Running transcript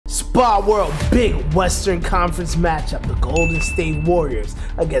Basketball World Big Western Conference matchup. The Golden State Warriors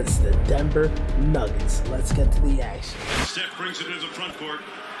against the Denver Nuggets. Let's get to the action. Steph brings it into the front court,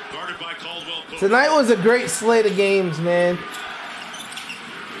 guarded by Caldwell. Tonight was a great slate of games, man.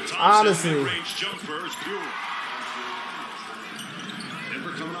 Honestly.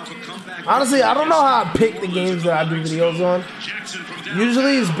 Honestly, I don't know how I pick the games that I do videos on.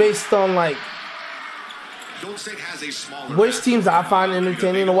 Usually it's based on like which teams I find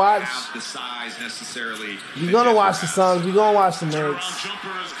entertaining to watch. You're gonna watch the Suns, you're gonna watch the Knicks,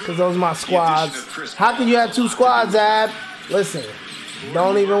 because those are my squads. How can you have two squads, Ab? Listen,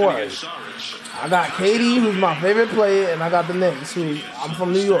 don't even worry. I got KD, who's my favorite player, and I got the Knicks, who I'm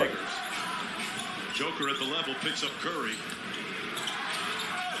from New York. Joker at the level picks up Curry.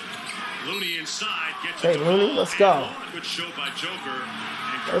 Looney inside, gets hey, Looney, let's go. Good show by Joker.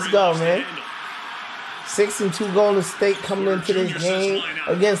 Let's go, man. 6-2 Golden State coming into this game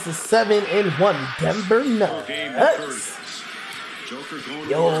against the 7-1 Denver Nuggets.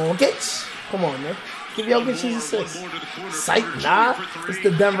 Jokic, come on, man. Give Jokic his assist. Psych, nah. It's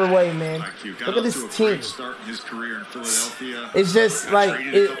the Denver way, man. Look at this team. It's just like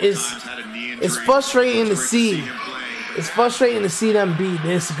it's frustrating to see. It's frustrating to see them be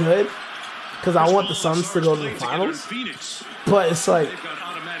this good, because I want the Suns to go to the finals. But it's like,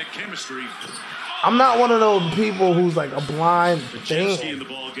 I'm not one of those people who's like a blind fan.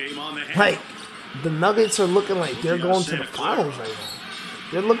 Like, the Nuggets are looking like they're going to the finals right now.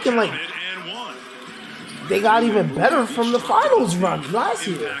 They're looking like they got even better from the finals run last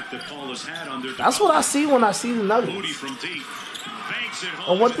year. That's what I see when I see the Nuggets.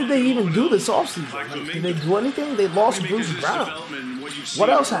 And what did they even do this offseason? Like, did they do anything? They lost Bruce Brown. What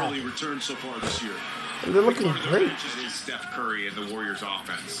else happened? They're looking great. Steph Curry and the Warriors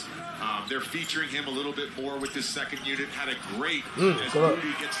offense. They're featuring him a little bit more with this second unit. Had a great as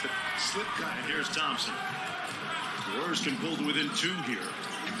Rudy gets the slip cut. And here's Thompson. The Warriors can pull to within 2 here.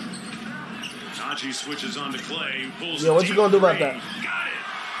 Najee switches on to Clay. Pulls what you gonna do about that? Got it.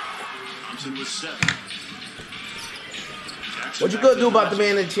 Thompson with 7. Jackson what you gonna do about the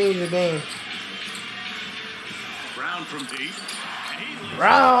man that changed the game? Brown from deep.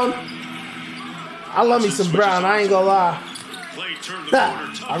 Brown. I love me some Brown. I ain't gonna lie.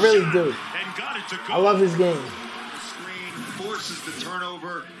 I really do. I love his game. Screen forces the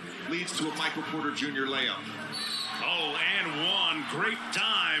turnover, leads to a Michael Porter Jr. layup. Oh, and one. Great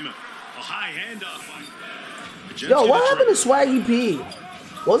time. A high hand up. Yo, what happened to Swaggy P?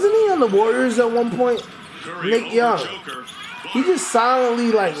 Wasn't he on the Warriors at one point? Nick Young. He just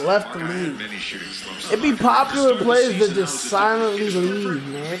silently like left the league. It'd be popular players that just silently leave,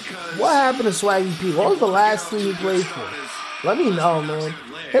 man. What happened to Swaggy P? What was the last team he played for? Let me know, man.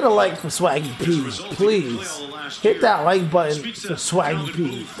 Hit a like for Swaggy P, please. Hit that like button for Swaggy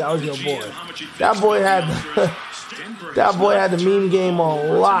P. That was your boy. That boy had that boy had the meme game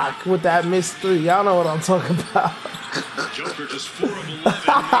on lock with that missed 3. Y'all know what I'm talking about. Joker just 4 of 11,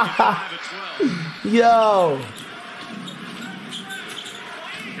 5 of 12. Yo.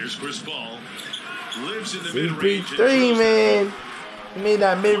 Here's Chris Paul. Lives in the mid-range. 3, man. He made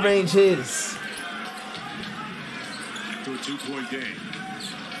that mid-range his. To a 2-point game.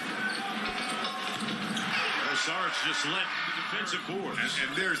 Sarge just let the defensive board.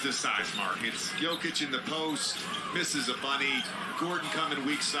 And there's the size mark. It's Jokic in the post, misses a bunny. Gordon coming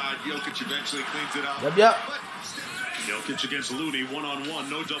weak side. Jokic eventually cleans it up. Yep. Jokic against Looney, 1-on-1,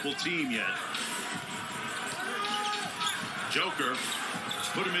 no double team yet. Joker,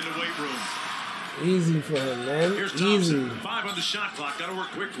 put him in the weight room. Easy for him, man. Here's Easy. 5 on the shot clock. Got to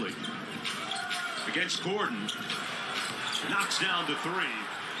work quickly. Against Gordon. Knocks down to 3.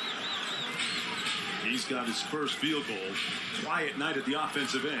 He's got his first field goal. Quiet night at the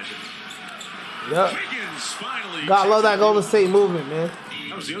offensive end. Yep. Wiggins finally. Gotta love that Golden State movement, man.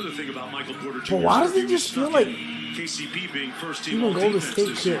 That was the other thing about Michael Porter Jr. But why does it just feel like KCP being first team even Golden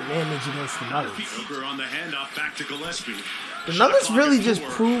State can't manage against the Nuggets? Joker on the handoff back to Gillespie. The Nuggets really just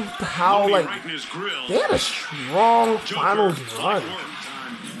proved how, like, they had a strong finals run.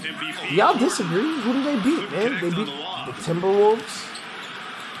 Y'all disagree? Who did they beat, man? They beat the Timberwolves,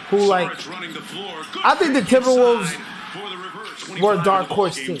 who, like, I think the Timberwolves were a dark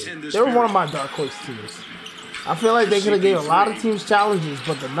horse team. They were one of my dark horse teams. I feel like they could have gave a lot of teams challenges,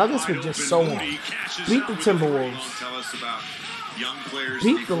 but the Nuggets were just so on. Beat the Timberwolves.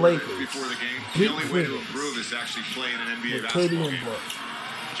 Beat the Lakers. Beat the Phoenix. With KD and Book.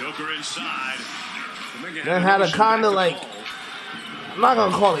 Joker inside. Then had a kind of like, I'm not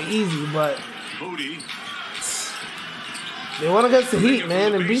gonna call it easy, but they went against the Heat,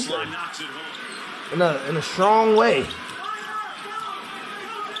 man, and beat them in a strong way.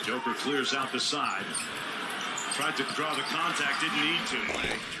 Joker clears out the side. Tried to draw the contact, didn't need to.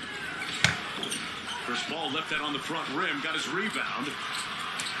 Chris Paul left that on the front rim, got his rebound.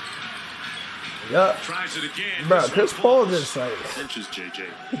 Yup. Tries it again. Bro, Chris Paul just like Benches JJ.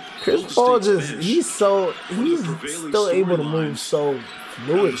 Chris Paul just he's still able to move so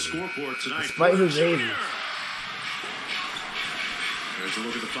fluid despite his age. There's a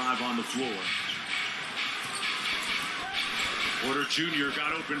look at the 5 on the floor. Porter Jr.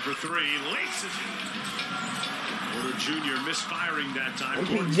 got open for 3, laces it. Porter Jr. misfiring that time.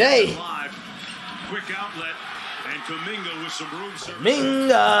 MPJ. Quick outlet. And Kuminga with some room service.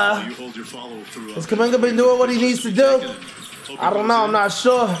 Kuminga. You hold your follow through. Has Kuminga been doing what he needs to do? I don't know. I'm not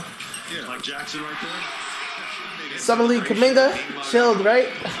sure. Yeah, like Jackson right there. Summer League Kuminga chilled, right?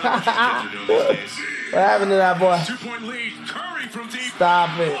 What happened to that boy? 2-point lead. Curry from deep.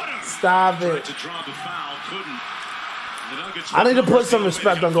 Stop it. Stop it. To draw the foul, couldn't. I need to put some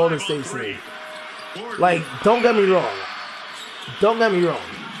respect on Golden State's name. Like, don't get me wrong. Don't get me wrong.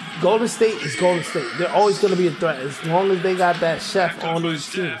 Golden State is Golden State. They're always going to be a threat as long as they got that chef on his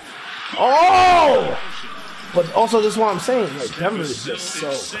team. Oh! But also, this is what I'm saying. Like, Denver is just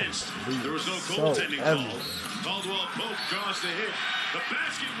so heavy. Caldwell Pope draws the hit. The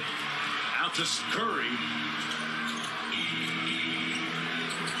basket out to Curry.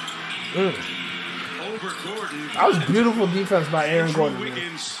 Over Gordon. That was beautiful defense by Aaron Gordon.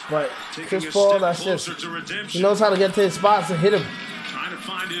 But Chris Paul, that's just he knows how to get to his spots and hit him. Trying to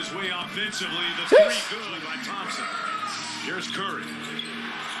find his way offensively. The 3 good by Thompson. Here's Curry.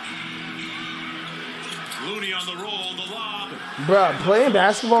 Looney on the roll, the lob. Bro, playing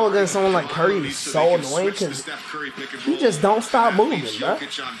basketball against someone like Curry is so annoying because he just don't stop moving, bro.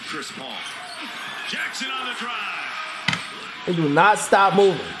 Jackson on the drive. He do not stop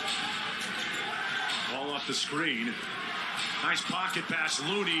moving. Ball off the screen. Nice pocket pass.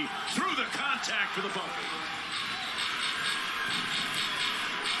 Looney through the contact for the bucket.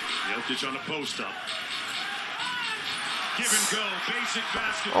 Jokic on the post up. Give and go. Basic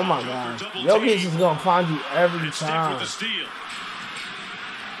basketball. Oh my God. Jokic is going to find you every time.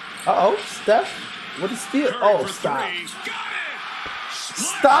 Uh-oh. Steph with the steal. Oh, stop.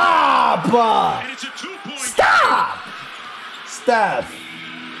 Stop! Stop! Steph.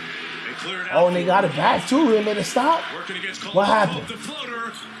 Oh, and they got it back too. They made a stop. What happened?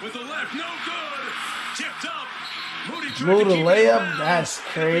 Move the layup? That's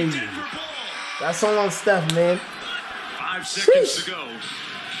crazy. That's all on Steph, man. 5 seconds to go.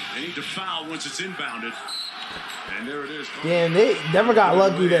 They need to foul once it's inbounded. And there it is. Damn, they never got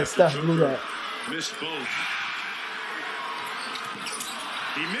lucky that Steph blew that. Missed both.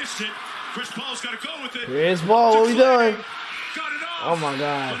 He missed it. Chris Paul's got to go with it. Here's ball. What are we doing? Got it off. Oh my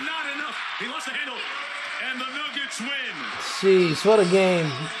God. But not enough. He lost the handle. And the Nuggets win. Jeez, what a game.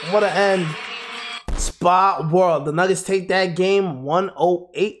 What an end. Spot World. The Nuggets take that game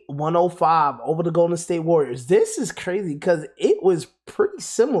 108-105 over the Golden State Warriors. This is crazy because it was pretty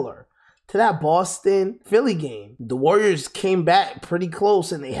similar to that Boston-Philly game. The Warriors came back pretty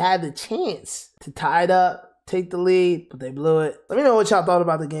close and they had the chance to tie it up, take the lead, but they blew it. Let me know what y'all thought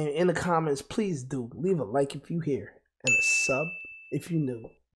about the game in the comments. Please do. Leave a like if you here and a sub if you new.